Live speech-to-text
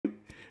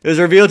It was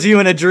revealed to you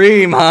in a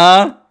dream,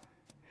 huh?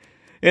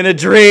 In a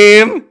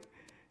dream?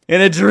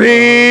 In a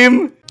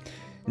dream?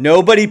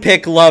 Nobody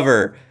pick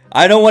lover.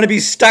 I don't want to be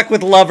stuck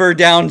with lover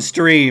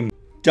downstream.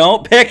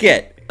 Don't pick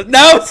it.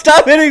 No,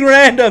 stop hitting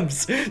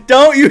randoms.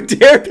 Don't you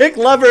dare pick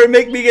lover and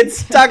make me get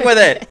stuck with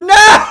it. No!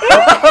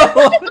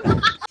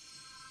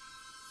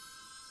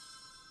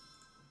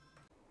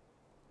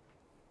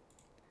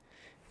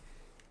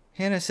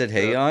 Hannah said,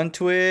 hey on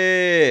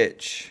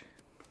Twitch.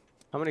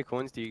 How many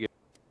coins do you get?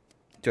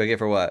 Do I get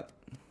for what?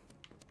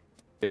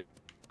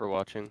 For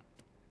watching?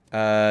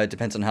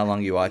 Depends on how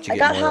long you watch. You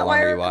get more the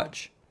longer you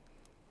watch.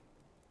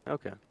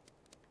 Okay.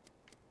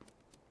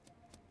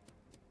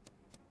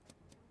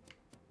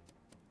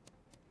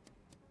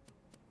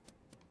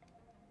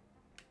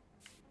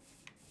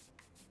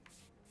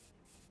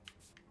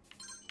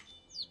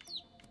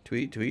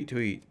 Tweet, tweet,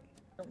 tweet.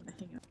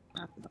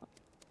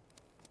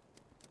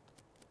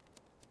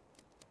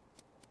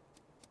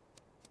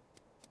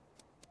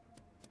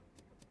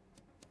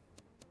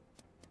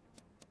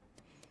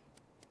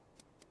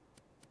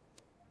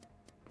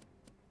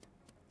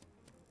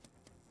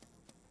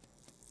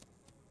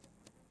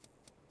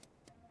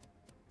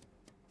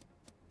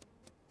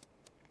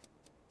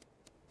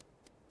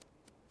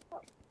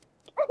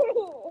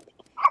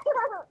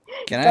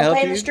 Can I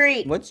help you?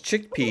 Street. What's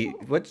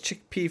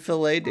chickpea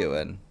fillet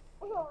doing?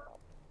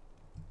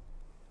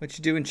 What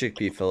you doing,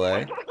 chickpea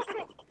fillet?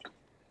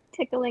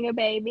 Tickling a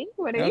baby.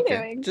 What are you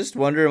doing? Just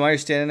wondering why you're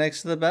standing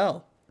next to the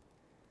bell.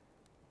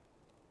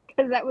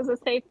 Because that was a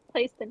safe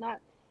place to not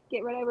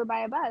get run over by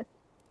a bus.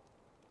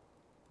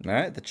 All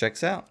right, that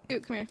checks out. Ooh,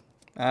 come here.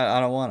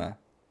 I don't wanna.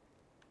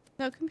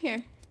 No, come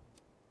here.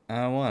 I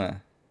don't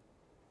wanna.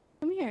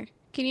 Come here.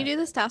 Can you do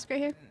this task right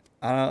here?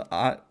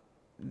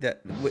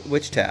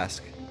 Which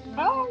task?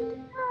 Oh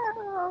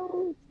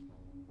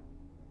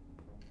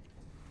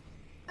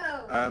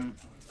no!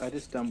 I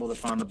just stumbled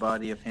upon the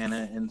body of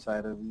Hannah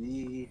inside of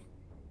the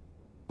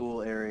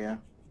pool area.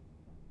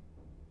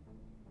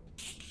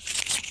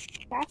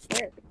 That's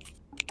it.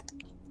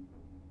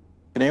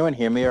 Can anyone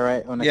hear me all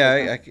right?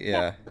 Yeah,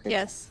 Okay.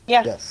 Yes.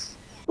 Yeah. Yes.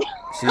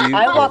 So you,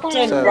 I walked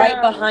in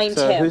right behind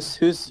him.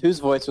 Whose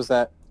voice was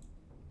that?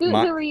 Who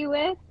were you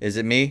with? Is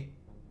it me?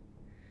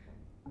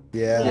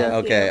 Yeah.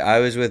 Okay, I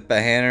was with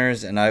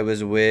Bahanners, and I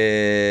was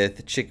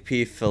with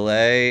Chickpea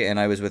Fillet, and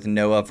I was with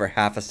Noah for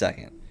half a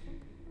second.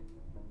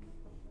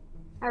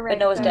 All right,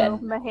 Noah's dead.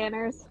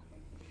 Mahanners.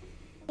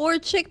 Or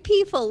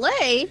chickpea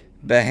fillet?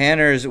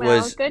 Bahanners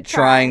was good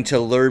trying try.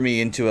 to lure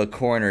me into a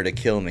corner to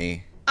kill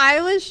me.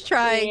 I was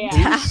trying to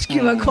ask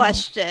you a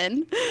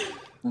question.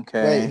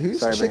 Okay. Wait, who's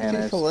Sorry,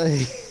 chickpea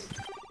fillet?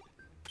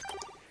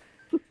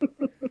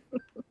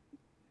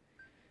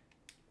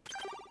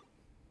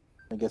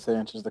 I guess that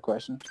answers the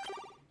question.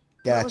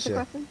 What was the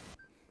Gotcha. question?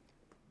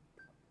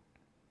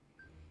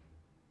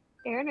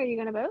 Aaron, are you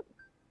gonna vote?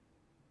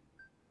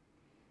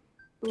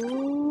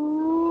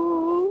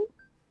 Ooh.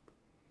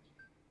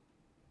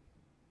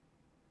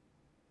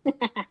 So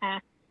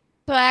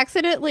I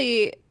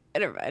accidentally...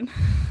 Never mind.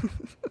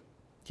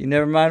 You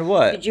never mind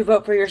what? Did you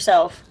vote for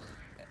yourself?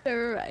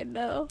 Never mind,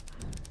 no.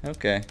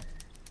 Okay.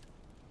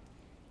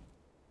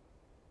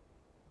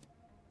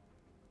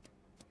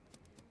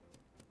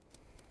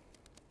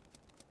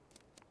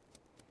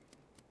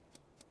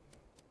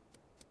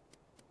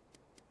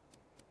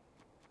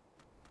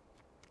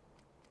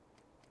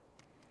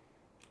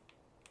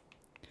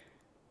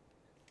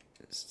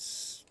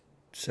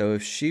 So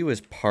if she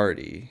was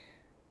party...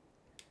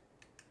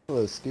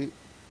 Hello, Scoot.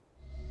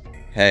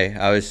 Hey,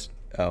 I was...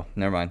 Oh,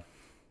 never mind.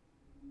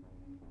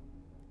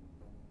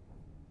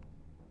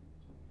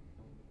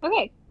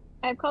 Okay,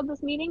 I've called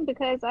this meeting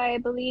because I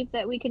believe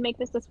that we can make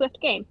this a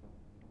swift game.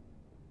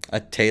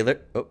 A Taylor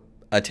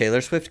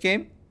Swift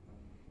game?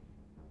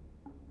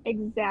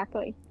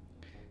 Exactly.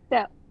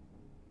 So,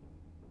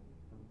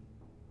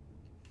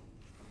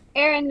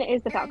 Aaron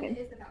is the Falcon.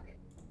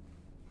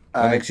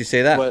 What makes you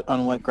say that?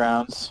 On what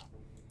grounds?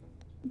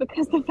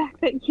 Because the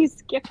fact that you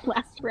skipped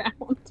last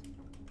round.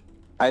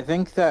 I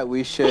think that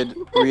we should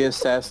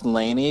reassess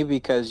Laney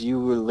because you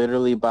were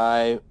literally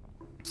by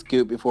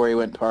Scoot before he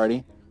went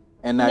party.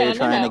 And now you're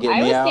trying to get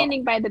me out. I was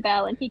standing by the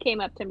bell and he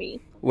came up to me.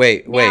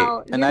 Wait.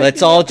 And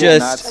Let's all did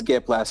not just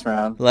skip last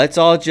round. Let's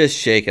all just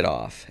shake it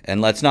off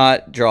and let's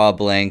not draw a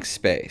blank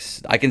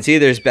space. I can see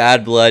there's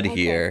bad blood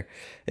here.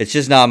 It's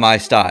just not my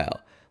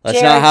style.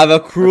 Let's not have a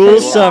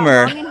cruel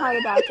summer. I'm hard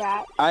about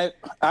that.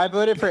 I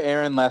voted for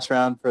Aaron last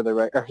round for the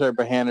record. Or sorry,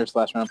 Bahanners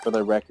last round for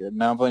the record.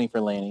 Now I'm voting for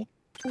Laney.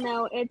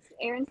 No, it's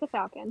Aaron's the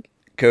Falcon.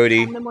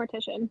 Cody. I'm the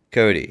Mortician.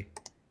 Cody.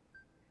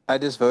 I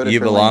just voted You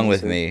for belong Laney,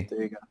 with so me.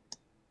 There you go.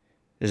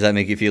 Does that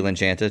make you feel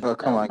enchanted? Oh,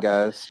 come on,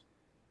 guys.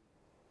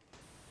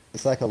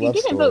 It's like a You love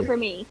didn't story. vote for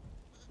me.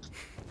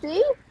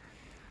 See?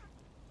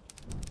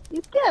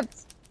 You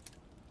skipped.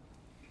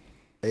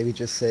 Maybe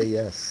just say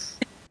yes.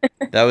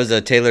 That was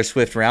a Taylor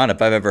Swift round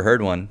if I've ever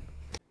heard one.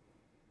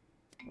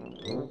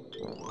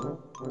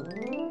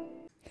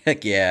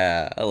 Heck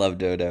yeah, I love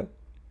Dodo.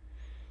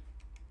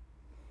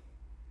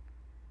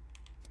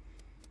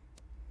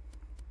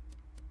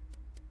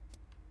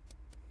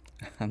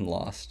 I'm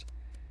lost.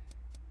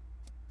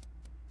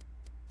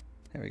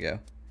 There we go.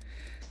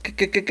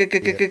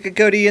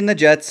 Cody in the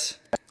Jets.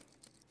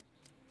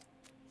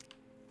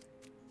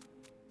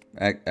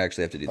 I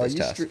actually have to do this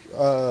task.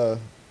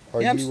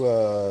 Are Yeah,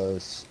 you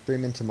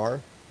streaming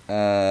tomorrow?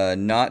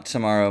 Not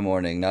tomorrow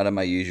morning. Not at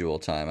my usual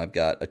time. I've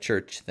got a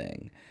church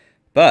thing,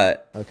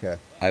 but Okay.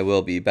 I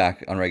will be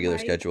back on regular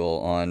Right. schedule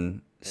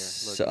on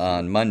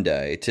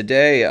Monday.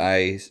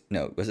 Today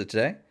was it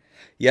today?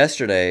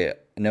 Yesterday,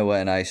 Noah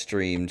and I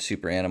streamed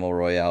Super Animal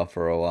Royale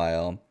for a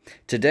while.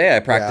 Today, I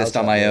practiced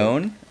on my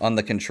own on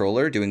the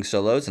controller doing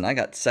solos, and I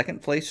got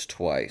second place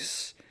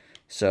twice.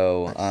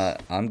 So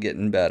I'm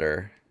getting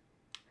better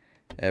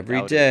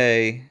every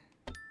day.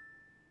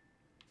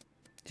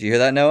 Did you hear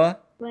that, Noah?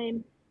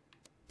 Lame.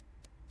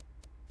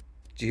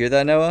 Did you hear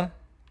that, Noah?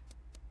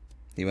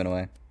 He went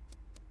away.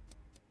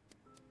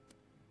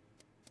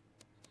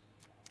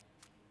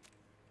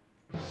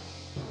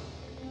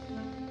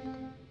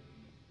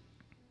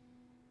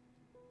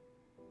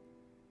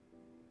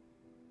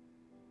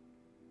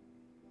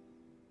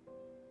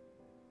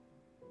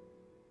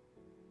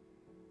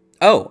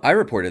 Oh, I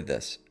reported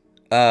this.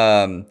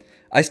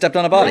 I stepped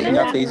on a body.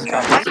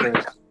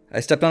 I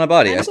stepped on a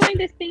body. I'm going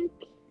to think.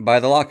 By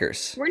the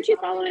lockers. Weren't you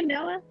following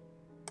Noah?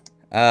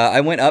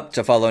 I went up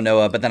to follow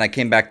Noah, but then I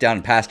came back down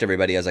and passed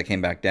everybody as I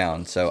came back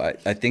down. So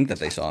I think that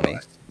they saw me.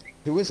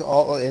 Who was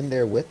all in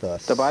there with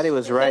us? The body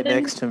was right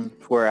next to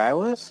where I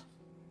was.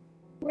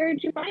 Where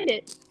did you find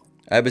it?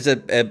 I was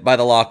by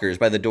the lockers,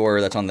 by the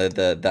door that's on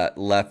that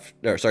left,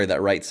 or sorry,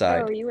 that right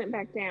side. Oh, you went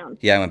back down.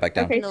 Yeah, I went back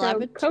down. Okay, so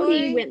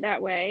Cody went that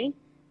way.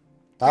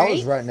 I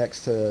was right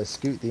next to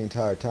Scoot the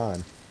entire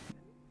time.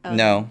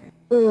 No.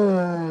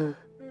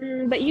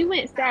 But you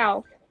went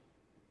south.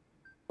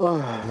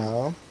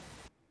 No.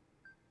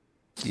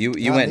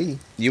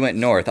 You went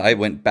north. I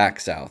went back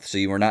south. So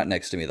you were not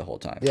next to me the whole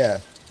time. Yeah.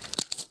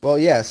 Well,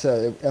 yeah.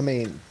 So I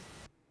mean,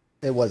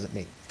 it wasn't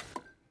me.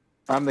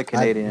 I'm the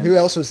Canadian. Who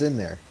else was in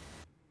there?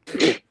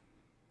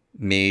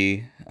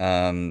 Me.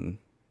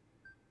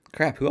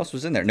 Crap. Who else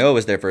was in there? Noah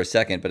was there for a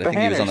second, but I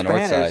think he was on the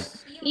north side.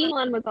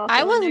 Elon was also.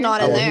 I was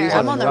not in there.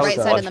 I'm on the right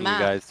side of the map.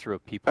 You guys through a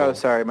peephole. Oh,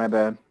 sorry, my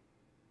bad.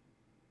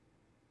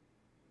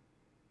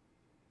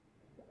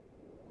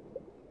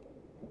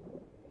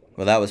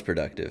 Well, that was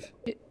productive.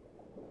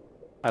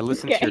 I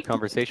listened to your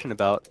conversation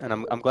about, and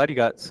I'm glad you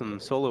got some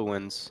solo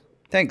wins.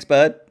 Thanks,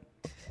 bud.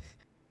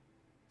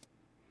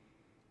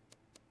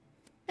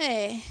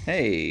 Hey.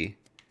 Hey.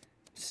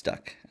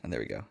 Stuck. And there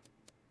we go.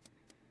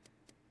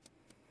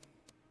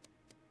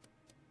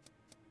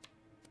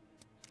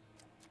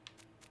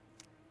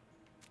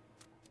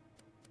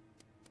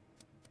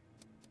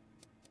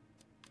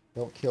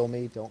 Don't kill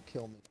me. Don't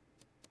kill me.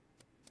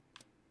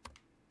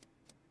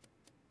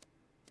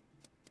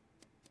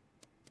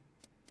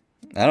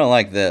 I don't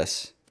like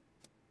this.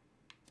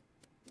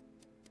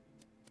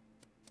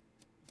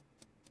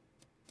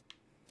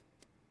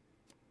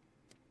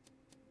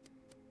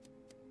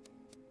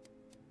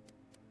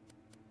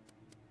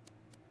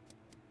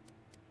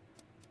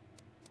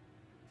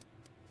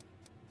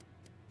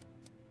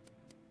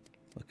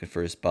 Looking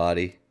for his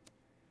body.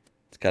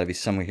 It's got to be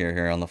somewhere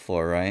here on the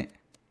floor, right?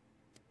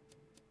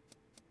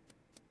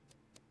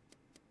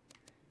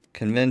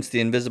 Convince the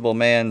invisible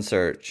man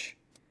search.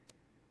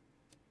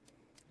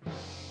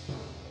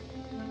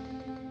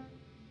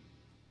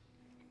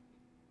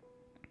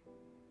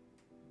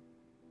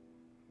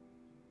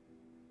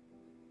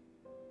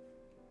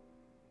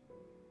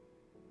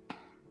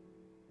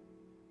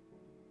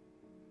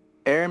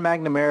 Aaron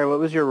McNamara, what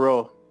was your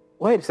role?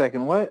 Wait a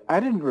second, what? I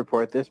didn't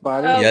report this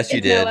body. Oh, Yes, you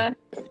did. Noah.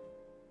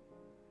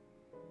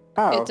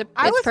 How? It's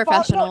I was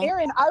professional. No,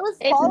 Aaron, I was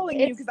following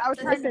you because I was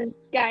Listen,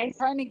 guys.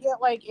 trying to get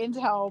like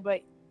intel,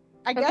 but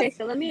I guess Okay,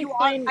 so let me you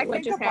explain I what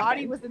think just the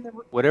body happened. was in the.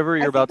 Whatever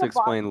you're I about to think the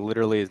body- explain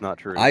literally is not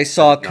true. I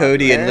saw Not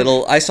Cody true. and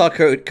little. I saw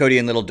Cody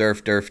and little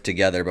Durf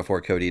together before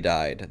Cody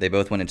died. They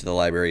both went into the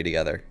library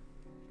together.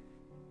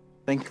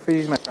 Thank you for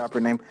using my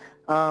proper name.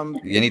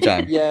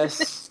 Anytime.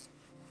 Yes.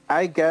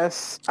 I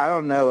guess, I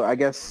don't know. I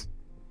guess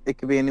it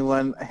could be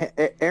anyone.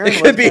 Aaron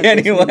It could be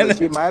anyone.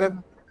 She might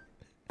have.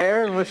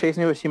 Aaron was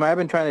chasing me, but she might have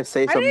been trying to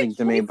say I something didn't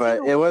to me, chase but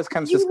you. it was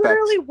kind of You suspect.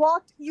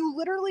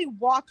 literally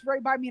walked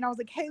right by me, and I was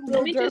like, "Hey,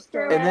 little me just Durster."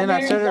 throw And then I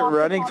Aaron started walked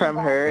running on from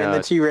the her, and No, then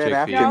it's she ran chickpea.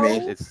 after No. me.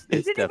 It's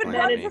You didn't even definitely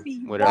run me. into me.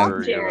 You Whatever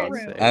walked you're in about the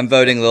to room. say. I'm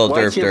voting little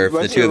What's Durf. your- The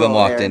what's two your of them role,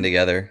 walked Aaron? in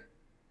together.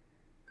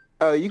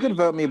 Oh, you could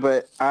vote me,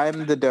 but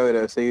I'm the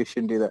Dodo, so you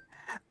shouldn't do that.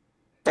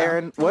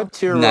 Aaron,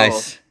 what's your role?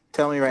 Nice.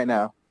 Tell me right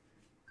now.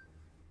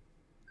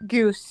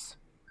 Goose.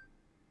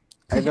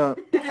 I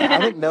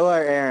think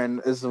Noah or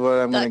Aaron is what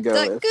I'm going to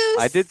go with. Goose.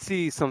 I did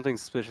see something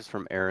suspicious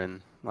from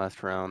Aaron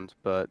last round,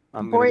 but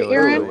I'm Boy, going to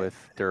Aaron? go with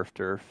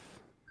Durf.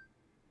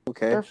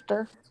 Okay.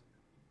 Durf.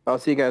 I'll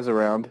see you guys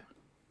around.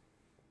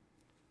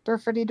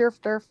 Durfity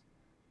Durf.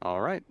 All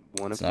right,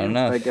 one of It's not you.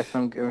 enough. I guess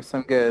I'm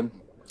good.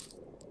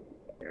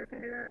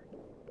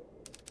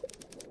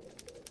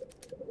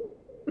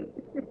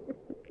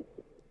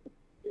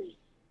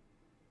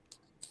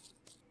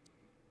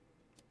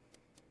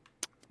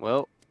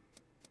 Well,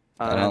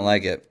 I don't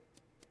like it.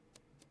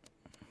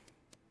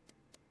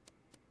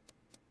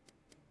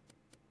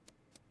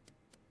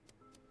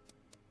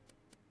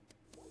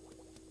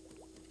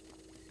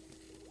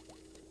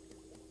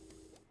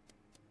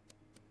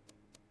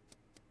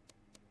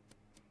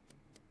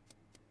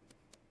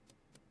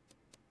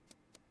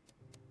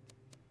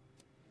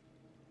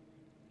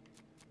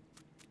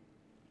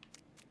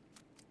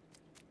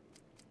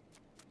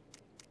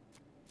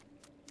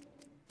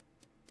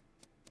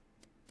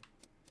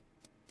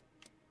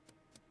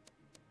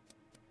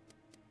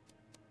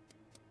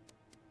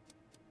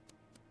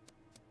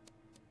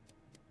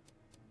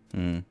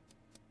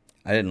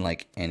 I didn't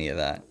like any of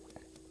that.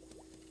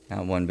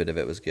 Not one bit of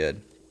it was good.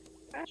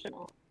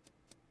 Professional.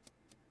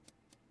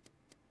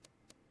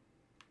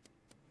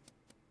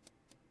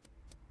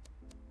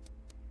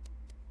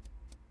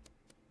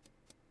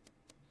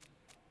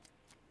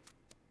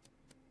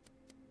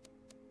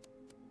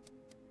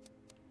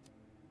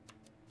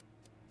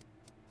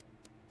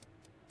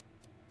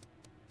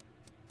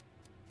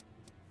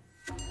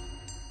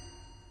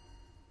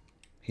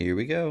 Here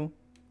we go.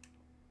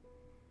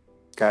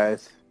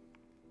 Guys,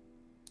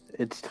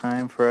 it's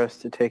time for us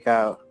to take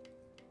out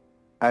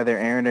either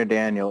Aaron or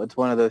Daniel. It's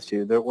one of those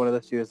two. One of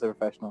those two is the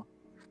professional.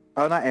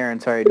 Oh, not Aaron.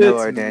 Sorry,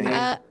 Noah or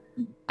Daniel.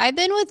 I've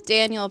been with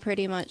Daniel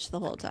pretty much the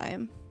whole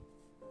time.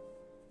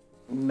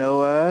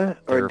 Noah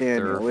or Durf,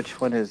 Daniel? Durf. Which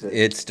one is it?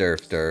 It's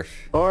Durf.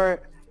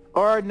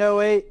 Or no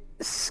wait,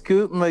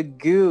 Scoot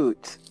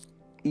Magoot.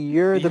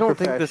 You're You the don't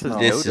think this is professional.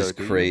 This Dodo, is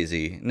do you?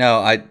 crazy.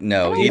 No,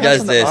 don't he think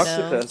does that's this.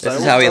 Dodo. This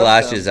is how he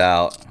lashes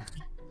out.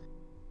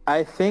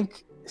 I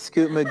think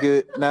Scoot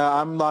Magoot. No,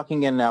 I'm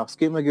locking in now.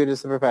 Scoot Magoot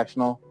is the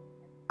professional.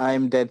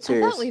 I'm dead I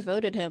serious. thought we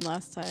voted him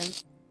last time.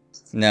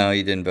 No,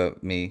 you didn't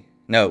vote me.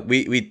 No,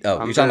 we oh,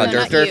 I'm you're talking about No,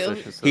 Durf not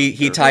Durf? you.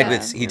 He Durf. tied Yeah.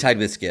 with he tied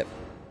with Skip.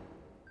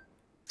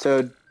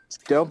 So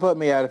don't put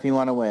me out if you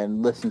want to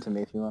win. Listen to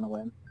me if you want to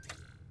win.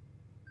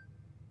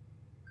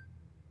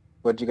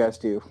 What'd you guys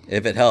do?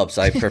 If it helps,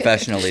 I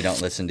professionally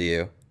don't listen to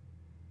you.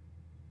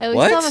 Oh, we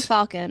What? still have a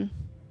falcon.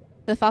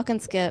 The falcon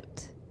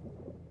skipped.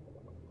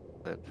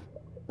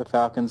 The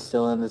Falcon's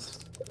still in this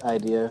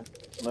idea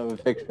of a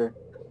picture.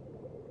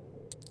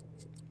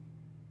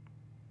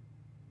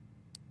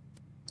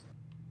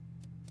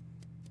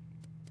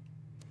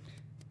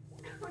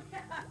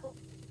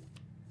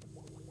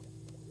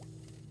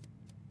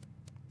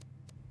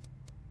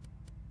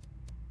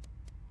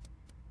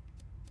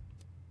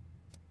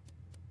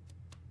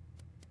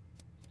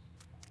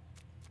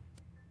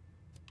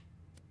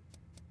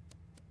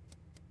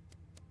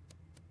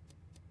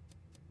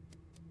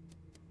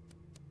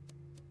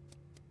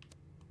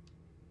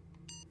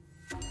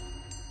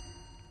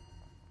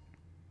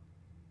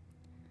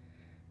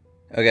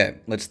 Okay,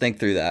 let's think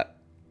through that.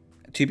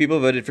 2 people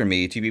voted for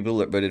me, 2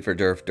 people voted for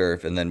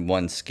Durf, and then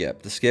 1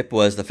 Skip. The Skip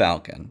was the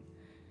Falcon.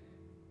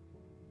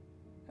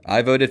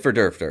 I voted for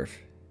Durf.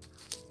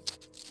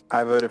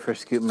 I voted for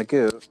Scoot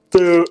Magoot.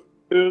 So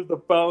it was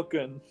the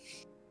Falcon.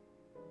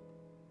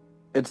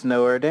 It's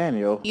Noah or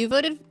Daniel. You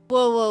voted.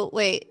 Whoa,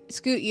 wait.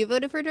 Scoot, you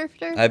voted for Durf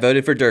Durf? I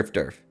voted for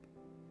Durf.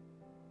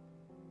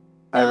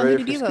 I who voted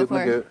did for you vote Scoot for?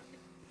 Magoot.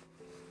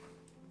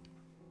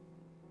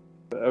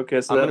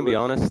 Okay, so I'm then gonna be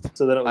honest.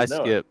 So then it I was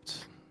Noah.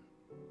 skipped,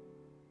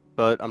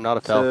 but I'm not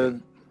a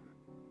Falcon.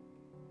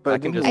 But I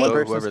can didn't just one vote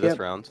person whoever this skip?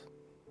 round.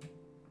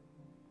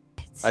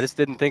 I just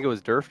didn't think it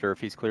was Durf.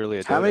 He's clearly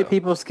a Dodo. How many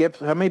people skipped?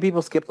 How many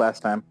people skipped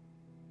last time?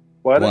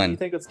 Why don't 1. you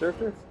think it's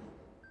Durf?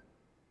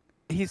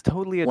 He's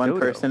totally a One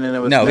Dodo. person, and it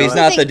was No, he's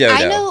Noah. not the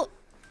Dodo.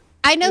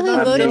 I know He's who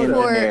not voted Dodo.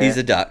 for. Yeah. He's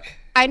a duck.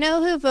 I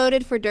know who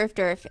voted for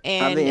Durf,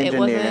 and the it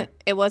engineer.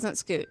 wasn't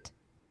Scoot.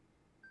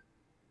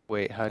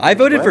 Wait, how? I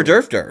voted for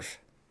What? Durf.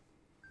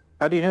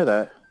 How do you know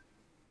that?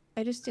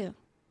 I just do.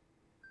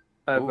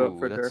 I vote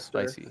for that's Durf.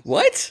 spicy.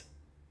 What?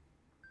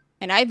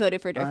 And I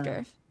voted for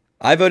Durf.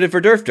 I voted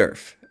for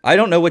Durf. I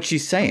don't know what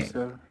she's saying.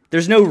 So,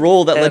 There's no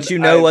rule that lets you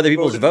know other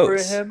people's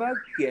votes. For him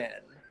again.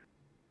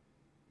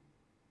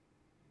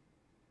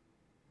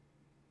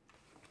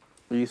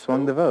 you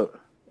swung the vote.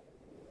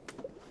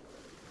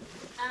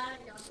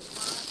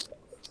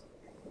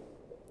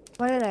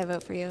 Why did I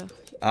vote for you?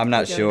 I'm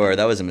not Dodo. sure.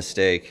 That was a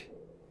mistake.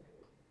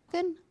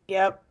 Good.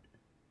 Yep.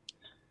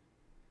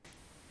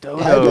 I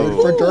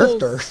voted for Ooh.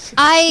 Durf.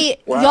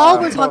 Wow.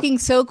 Y'all were talking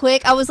so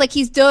quick. I was like,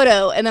 he's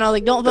Dodo, and then I was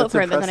like, don't vote That's for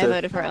him, and then I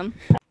impressive. voted for him.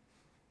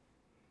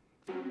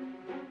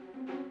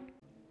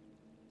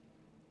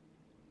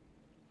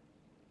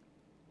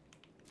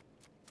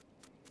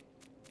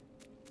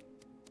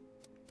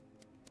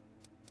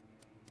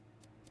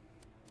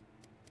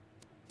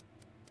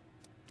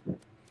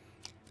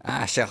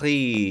 Ah,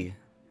 chérie.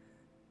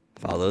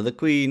 Follow the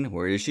queen.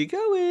 Where is she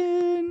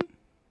going?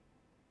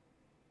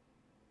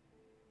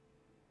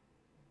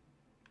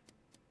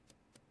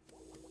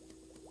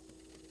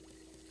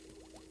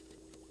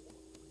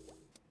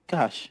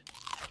 Gosh,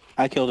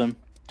 I killed him.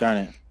 Darn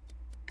it.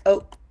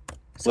 Oh,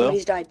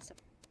 somebody's died.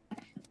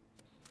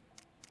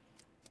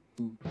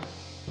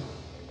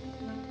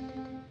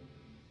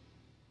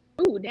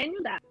 Ooh,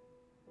 Daniel died.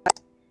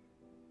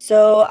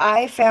 So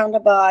I found a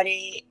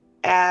body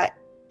at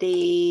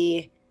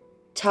the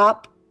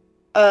top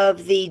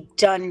of the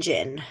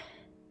dungeon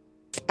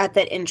at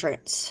that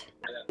entrance.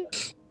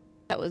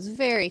 That was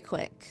very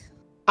quick.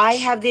 I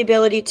have the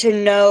ability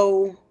to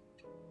know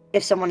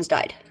if someone's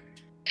died.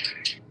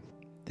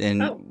 Then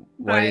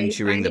why by didn't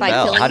you ring the finding-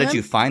 bell? By How killing did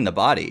you them? find the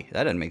body?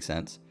 That doesn't make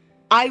sense.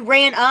 I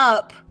ran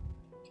up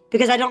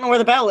because I don't know where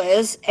the bell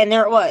is, and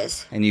there it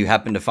was. And you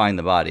happened to find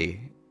the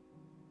body.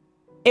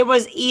 It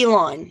was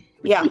Elon.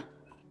 Yeah.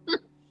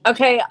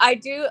 Okay, I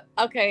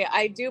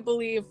do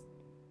believe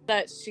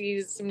that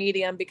she's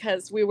medium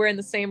because we were in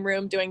the same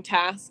room doing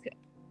tasks.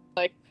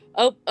 Like,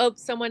 oh,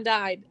 someone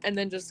died, and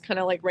then just kind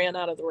of like ran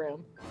out of the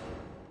room.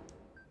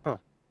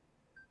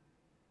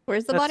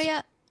 Where's the body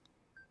at?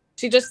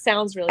 She just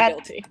sounds really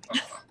guilty.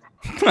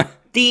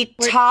 The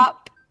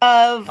top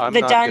of I'm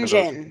the not gonna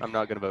dungeon. vote. I'm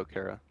not gonna vote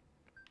Kara.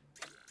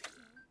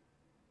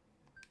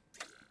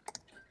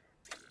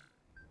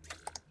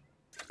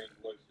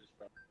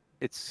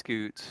 It's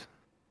Scoot.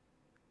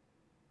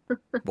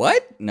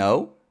 What?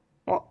 No.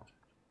 Well,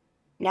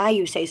 now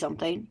you say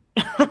something.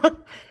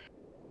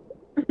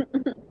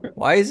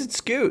 Why is it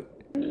Scoot?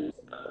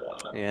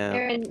 Yeah.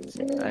 Aaron,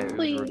 I was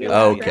please. revealed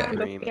Oh, to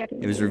me in a okay.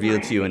 dream. It was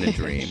revealed to you in a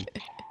dream.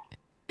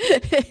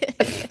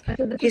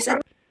 He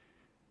said,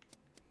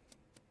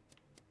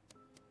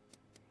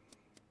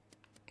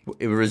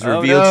 It was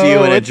Oh, revealed to you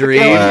no, in a it's the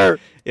dream. killer.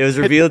 It was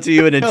revealed to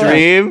you in a killer.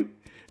 dream.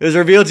 It was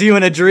revealed to you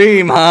in a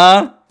dream,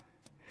 huh?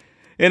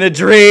 In a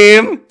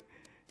dream.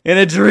 In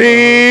a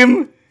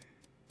dream.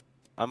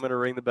 I'm gonna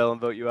ring the bell and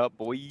vote you out,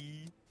 boy.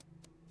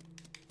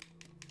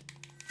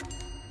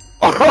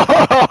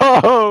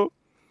 Oh!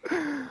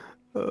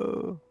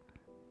 Oh.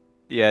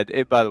 Yeah,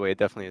 by the way, it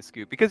definitely is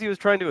Scoot. Because he was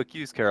trying to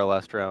accuse Kara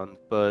last round,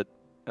 but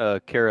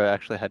Kara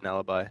actually had an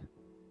alibi.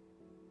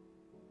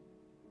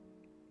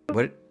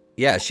 What?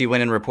 Yeah, she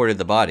went and reported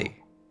the body.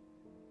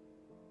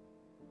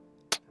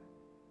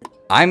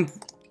 I'm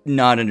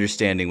not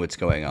understanding what's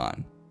going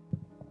on.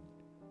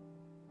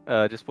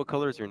 Just what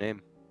color is your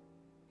name?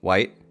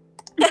 White?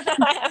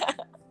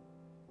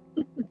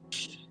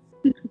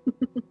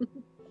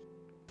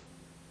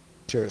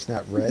 Sure, it's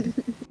not red.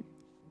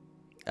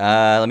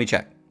 Let me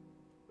check.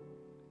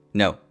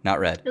 No, not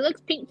red. It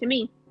looks pink to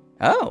me.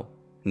 Oh,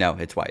 no,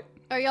 it's white.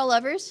 Are y'all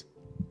lovers?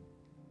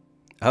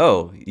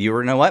 Oh,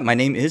 you know what? My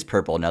name is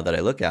purple now that I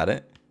look at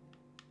it.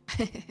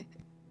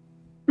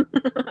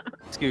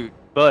 Scoot.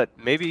 But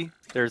maybe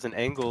there's an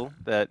angle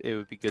that it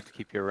would be good to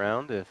keep you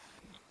around if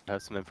you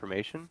have some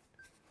information.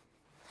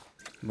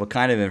 What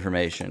kind of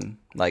information?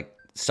 Like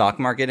stock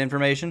market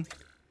information?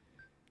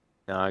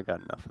 No, I got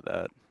enough of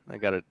that. I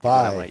got it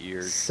out my Buy,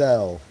 ears.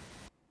 sell.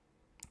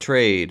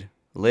 Trade,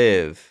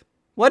 live.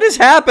 What is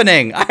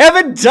happening? I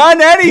haven't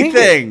done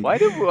anything. Why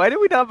did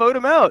we not vote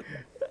him out?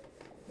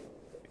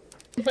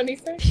 What do you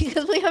say?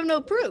 Because we have no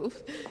proof.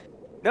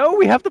 No,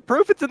 we have the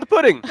proof. It's in the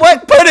pudding.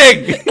 What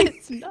pudding?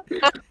 It's not.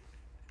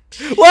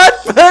 What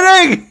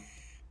pudding?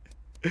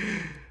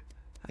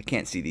 I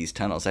can't see these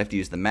tunnels. I have to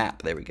use the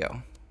map. There we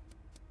go.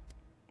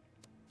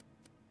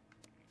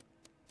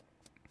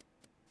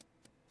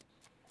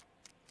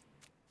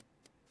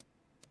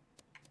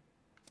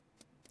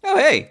 Oh,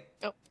 hey.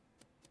 Oh.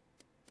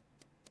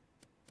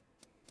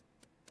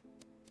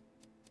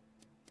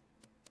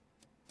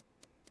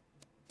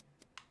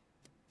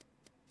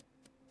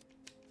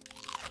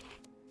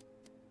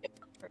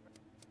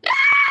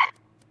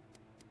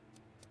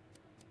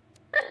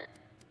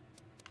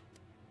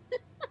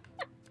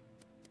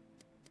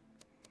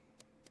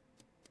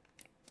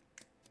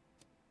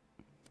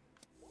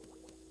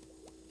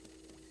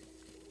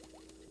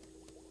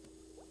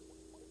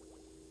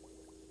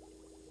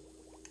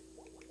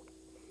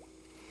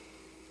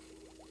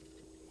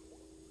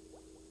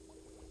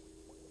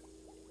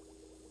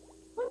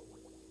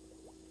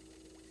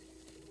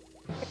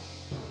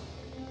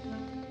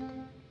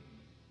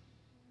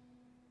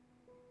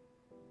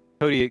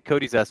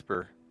 Cody's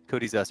Esper.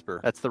 Cody's Esper.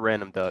 That's the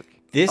random duck.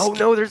 This. Oh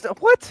no, there's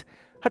what?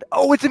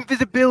 Oh, it's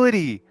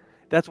invisibility.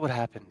 That's what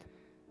happened.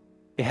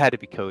 It had to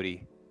be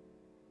Cody.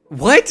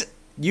 What?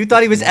 You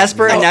thought he was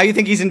Esper and now you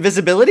think he's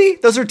invisibility?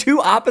 Those are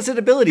two opposite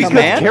abilities, Come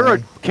man.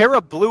 on.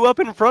 Kara blew up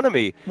in front of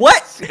me.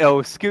 What?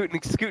 Oh, Scoot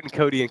and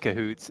Cody in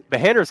cahoots. The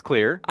Banner's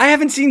clear. I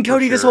haven't seen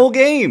Cody this whole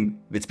game.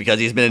 It's because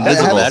he's been I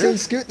invisible. haven't seen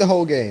Scoot the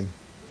whole game.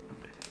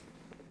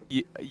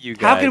 You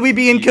guys, How could we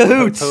be in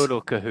cahoots? Total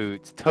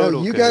cahoots. No,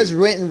 Total. you cahoots. guys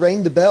went and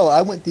rang the bell.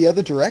 I went the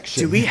other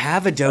direction. Do we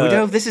have a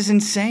Dodo? This is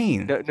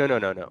insane.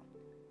 No.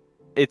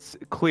 It's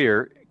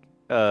clear.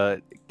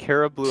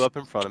 Kara blew up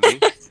in front of me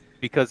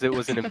because it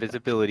was an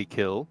invisibility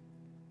kill.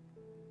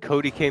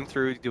 Cody came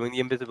through doing the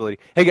invisibility.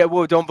 Hey, guys,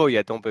 whoa, don't vote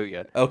yet. Don't vote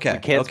yet. Okay. We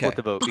can't okay. split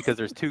the vote because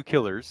there's two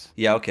killers.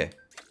 Yeah, okay.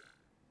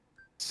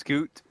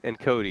 Scoot and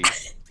Cody.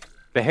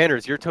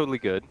 Behanners, you're totally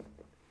good.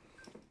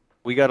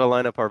 We gotta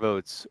line up our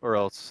votes, or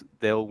else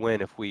they'll win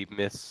if we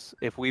miss.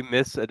 If we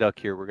miss a duck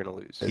here, we're gonna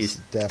lose. It's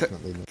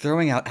definitely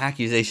Throwing out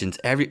accusations.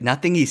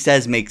 Nothing he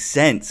says makes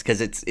sense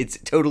because it's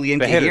totally Behanners,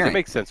 incoherent. it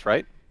makes sense,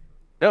 right?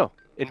 No,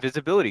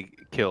 invisibility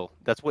kill.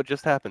 That's what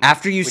just happened.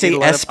 After you We say need to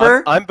line up-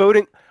 Esper? I'm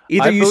voting.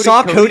 Either I'm you voting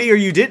saw Cody or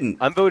you didn't.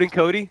 I'm voting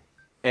Cody,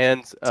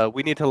 and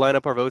we need to line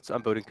up our votes.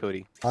 I'm voting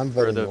Cody I'm for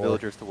voting the Nor.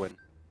 villagers to win.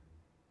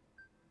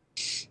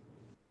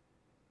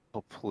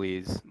 Oh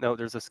please, no,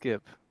 there's a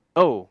skip.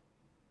 Oh,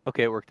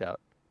 okay, it worked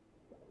out.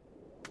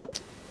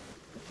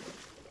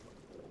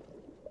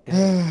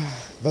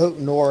 Vote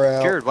Nor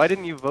out. Jared, why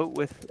didn't you vote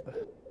with?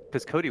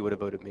 Because Cody would have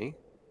voted me.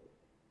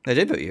 I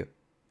did vote you.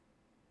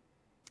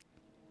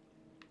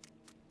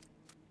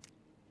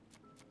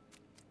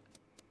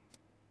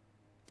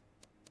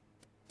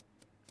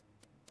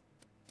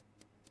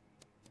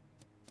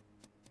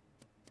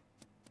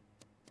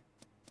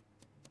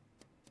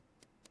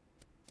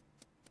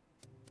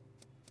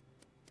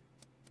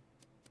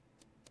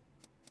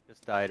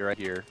 Just died right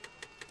here.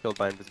 Killed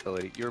by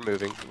invisibility. You were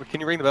moving. Can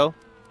you ring the bell?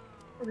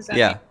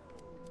 Yeah.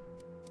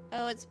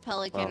 Oh, it's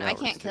Pelican. Well, that I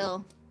works can't too.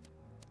 kill.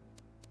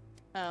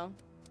 Oh.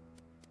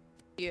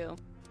 You.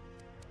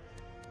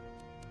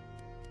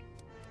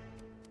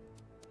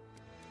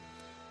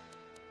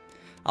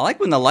 I like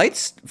when the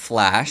lights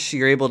flash,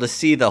 you're able to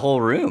see the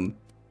whole room.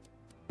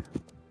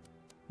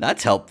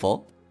 That's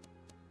helpful.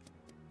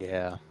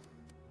 Yeah.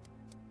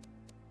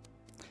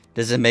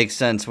 Does it make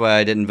sense why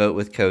I didn't vote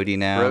with Cody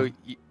now? Bro,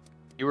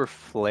 you were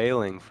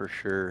flailing for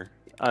sure.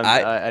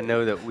 I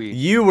know that we.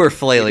 You were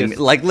flailing. just-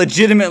 Like,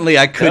 legitimately,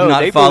 I could No,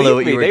 not they follow believed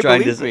what you me, were they trying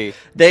to believed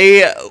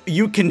say. me.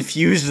 You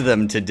confused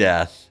them to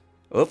death.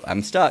 Oh,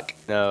 I'm stuck.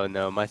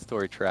 No, my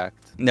story tracked.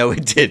 No,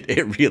 it did.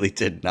 It really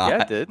did not.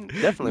 Yeah, it did.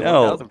 Definitely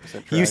No. 1000%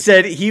 tracked. You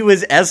said he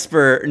was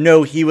Esper.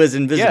 No, he was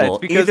Yeah, invisible.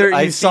 it's because Either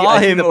I you see- saw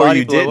I see him the or body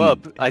you blow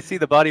didn't. Up. I see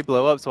the body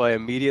blow up, so I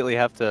immediately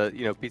have to,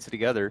 piece it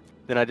together.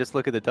 Then I just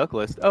look at the duck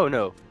list. Oh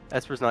no,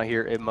 Esper's not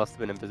here. It must have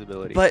been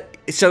invisibility. But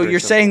so Very you're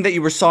simple. saying that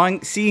you were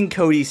seeing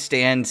Cody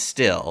stand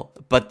still,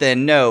 but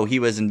then no, he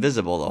was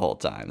invisible the whole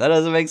time. That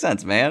doesn't make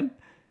sense, man.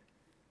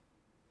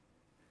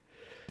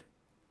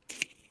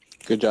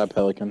 Good job,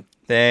 Pelican.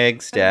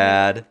 Thanks,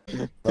 Dad.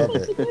 Love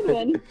it. Good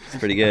one. It's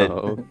pretty good.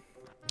 Oh.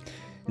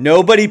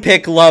 Nobody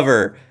pick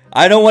Lover.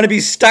 I don't want to be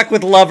stuck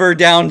with Lover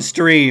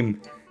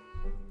downstream.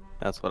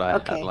 That's what I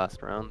Okay. had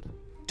last round.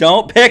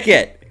 Don't pick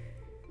it.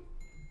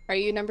 Are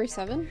you number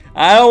 7?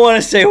 I don't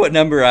want to say what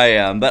number I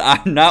am, but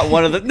I'm not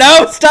one of the.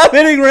 No, stop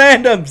hitting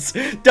randoms.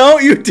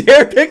 Don't you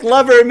dare pick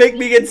Lover and make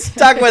me get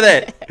stuck with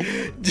it.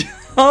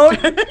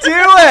 Don't do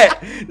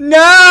it.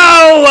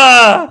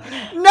 No.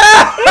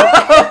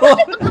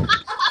 No.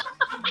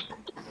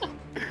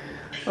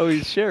 Oh,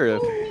 he's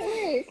sheriff.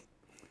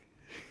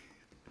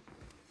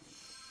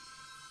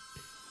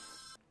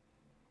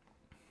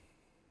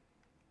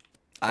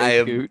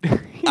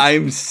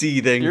 I'm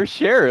seething. You're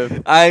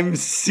sheriff. I'm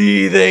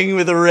seething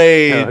with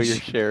rage. No, you're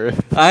sheriff.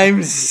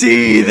 I'm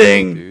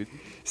seething. Dude.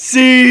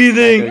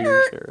 Seething. I know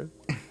you're sheriff.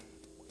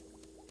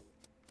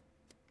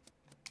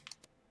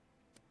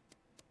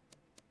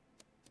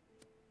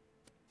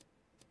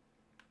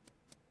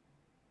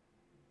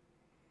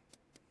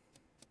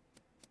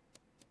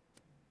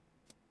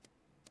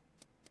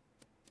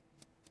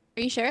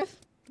 Are you sheriff?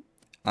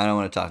 I don't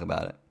want to talk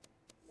about it.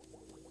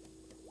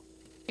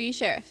 Are you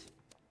sheriff?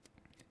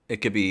 It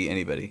could be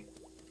anybody.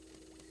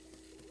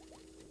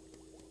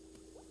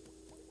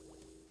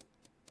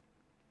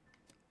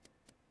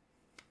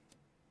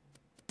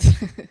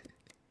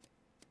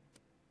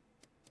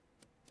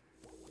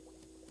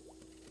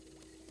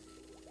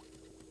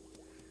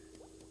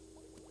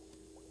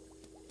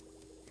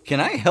 Can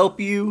I help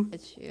you?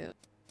 It's you.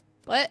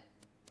 What?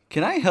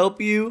 Can I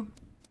help you?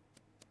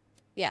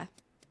 Yeah.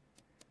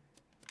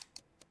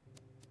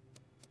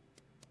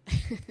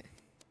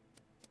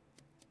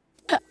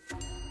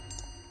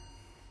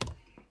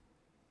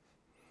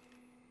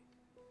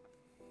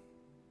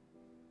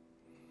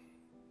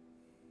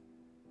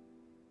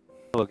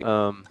 Look,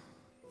 I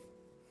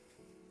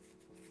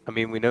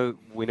mean, we know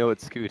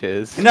what Scoot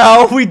is.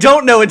 No, we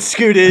don't know what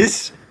Scoot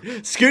is.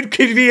 Scoot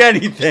could be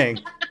anything.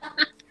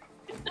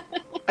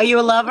 Are you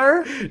a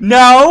lover?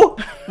 No.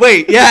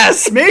 Wait,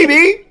 yes,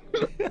 maybe.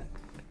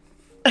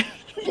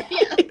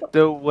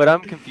 So what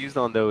I'm confused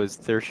on though is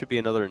there should be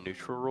another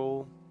neutral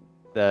role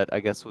that I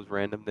guess was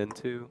randomed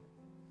into,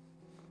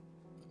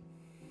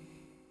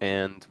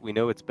 and we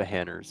know it's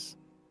Behanners.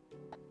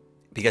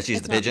 Because she's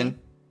It's the not pigeon? me.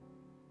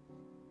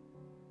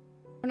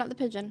 We're not the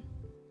pigeon.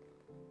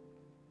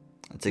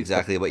 That's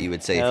exactly what you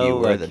would say if you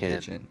were the Pelican.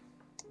 pigeon.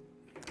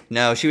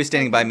 No, she was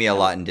standing by me a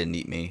lot and didn't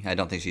eat me. I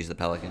don't think she's the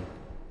pelican.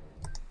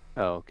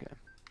 Oh, okay.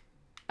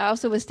 I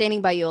also was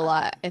standing by you a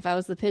lot. If I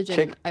was the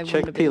pigeon, I would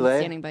have been Chick-fil-A?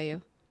 standing by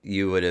you.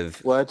 You would have.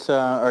 What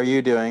are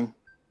you doing?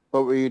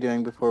 What were you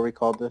doing before we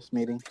called this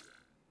meeting?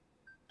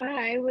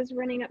 I was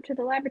running up to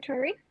the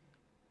laboratory.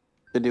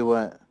 To do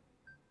what?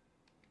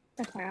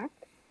 Attack.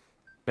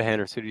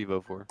 Behanners, who do you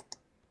vote for?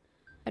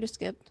 I just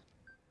skipped.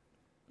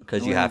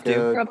 Because I'm you gonna have to.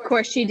 go Of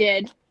course she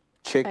did.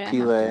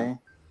 Chick-fil-A.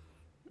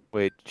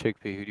 Wait,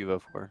 Chickpea, who do you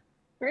vote for?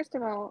 First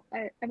of all,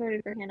 I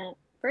voted for Hannah.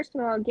 First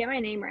of all, get my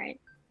name right.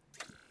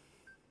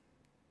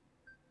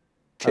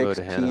 I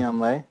voted Hannah.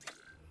 Chick-fil-A.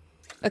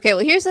 Okay,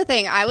 well, here's the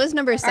thing. I was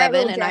number 7,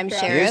 we'll and I'm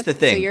draft her out. sheriff. Here's the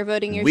thing. So you're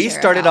voting your We sheriff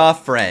started out.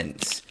 off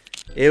friends.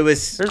 It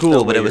was There's cool,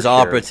 no but way it was you're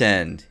all sheriff.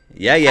 pretend.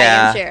 Yeah, I am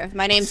yeah. sheriff.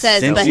 My name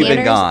says Since the you've been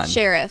Hanner's gone.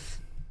 sheriff.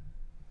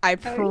 I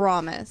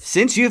promise.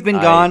 Since you've been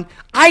gone,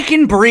 I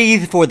can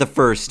breathe for the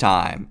first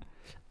time.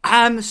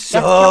 I'm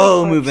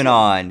so moving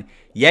on.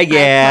 Yeah, I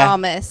yeah.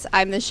 promise.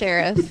 I'm the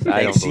sheriff.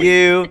 I don't Thanks believe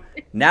you.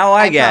 Now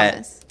I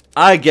promise.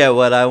 get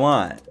what I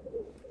want.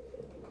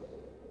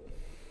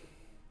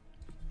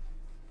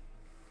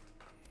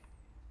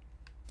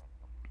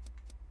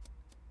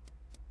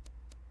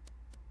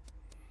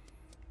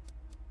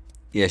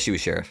 Yeah, she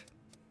was sheriff.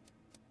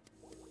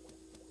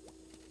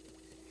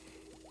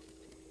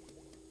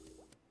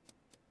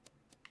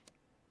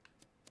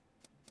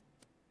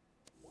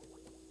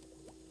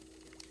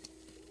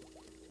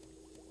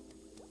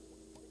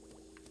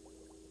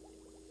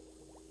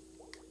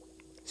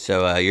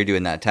 So you're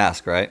doing that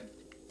task, right?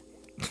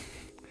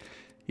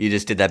 You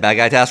just did that bad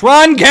guy task.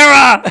 Run,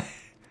 Kara!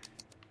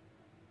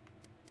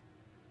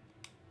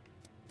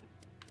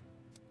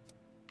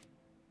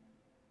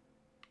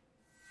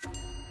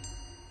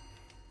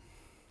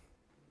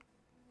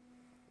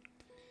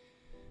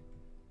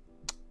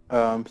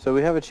 So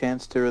we have a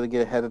chance to really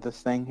get ahead of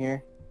this thing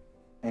here,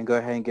 and go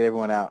ahead and get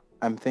everyone out.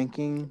 I'm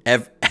thinking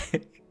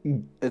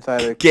it's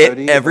either Get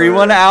Cody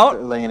everyone or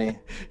out? Laney.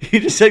 You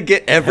just said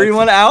get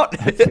everyone out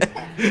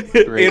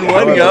in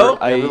one However, go?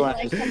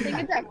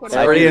 It's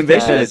pretty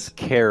ambitious. It's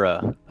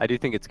Kara. I do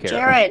think it's Kara.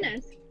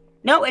 Jared.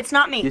 No, it's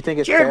not me. You think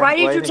it's Jared, fair? why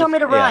did Why do you you tell think me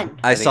to it's- run?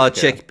 I saw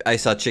think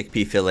it's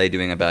Chickpea Filet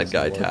doing a bad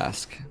guy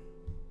task.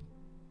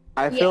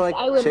 I feel Yes, like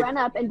I would run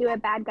up and do a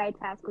bad guy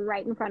task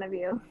right in front of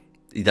you.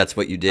 That's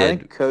what you I did.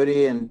 think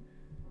Cody and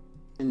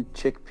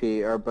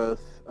Chickpea are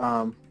both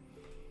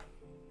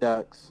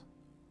ducks.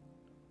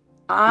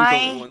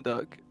 I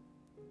duck.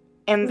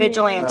 am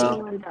vigilante.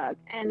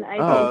 And I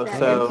Oh, think that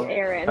so is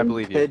Aaron. I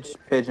believe you.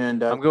 Pigeon and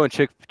duck. I'm going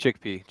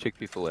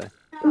chickpea filet.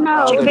 No,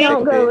 I'll go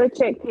don't go Chickpea. with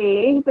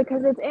Chickpea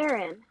because it's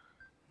Aaron.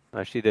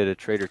 She did a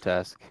traitor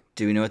task.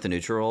 Do we know what the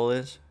neutral role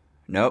is?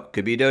 Nope,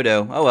 could be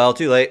Dodo. Oh well,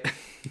 too late.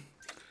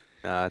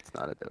 Nah, it's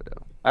not a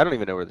Dodo. I don't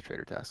even know where the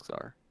traitor tasks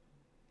are.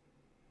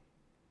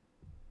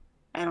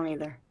 I don't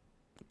either.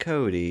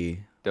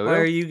 Cody, Dodo? why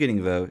are you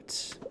getting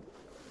votes?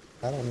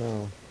 I don't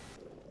know.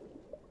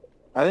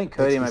 I think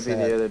Cody Makes might me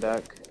be sad. the other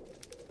duck,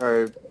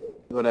 or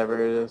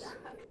whatever it is.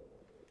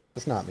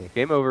 It's not me.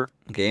 Game over.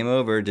 Game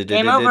over.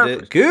 Game over.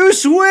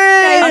 Goose wins!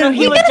 Guys, no, he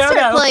we was gotta start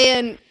Dodo.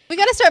 playing. We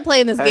gotta start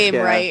playing this Heck game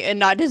yeah. right and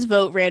not just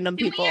vote random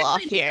people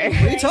off here.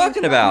 What are you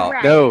talking about?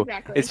 Right, No,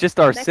 exactly. it's just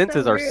our That's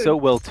senses so are so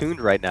rude. well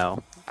tuned right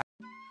now.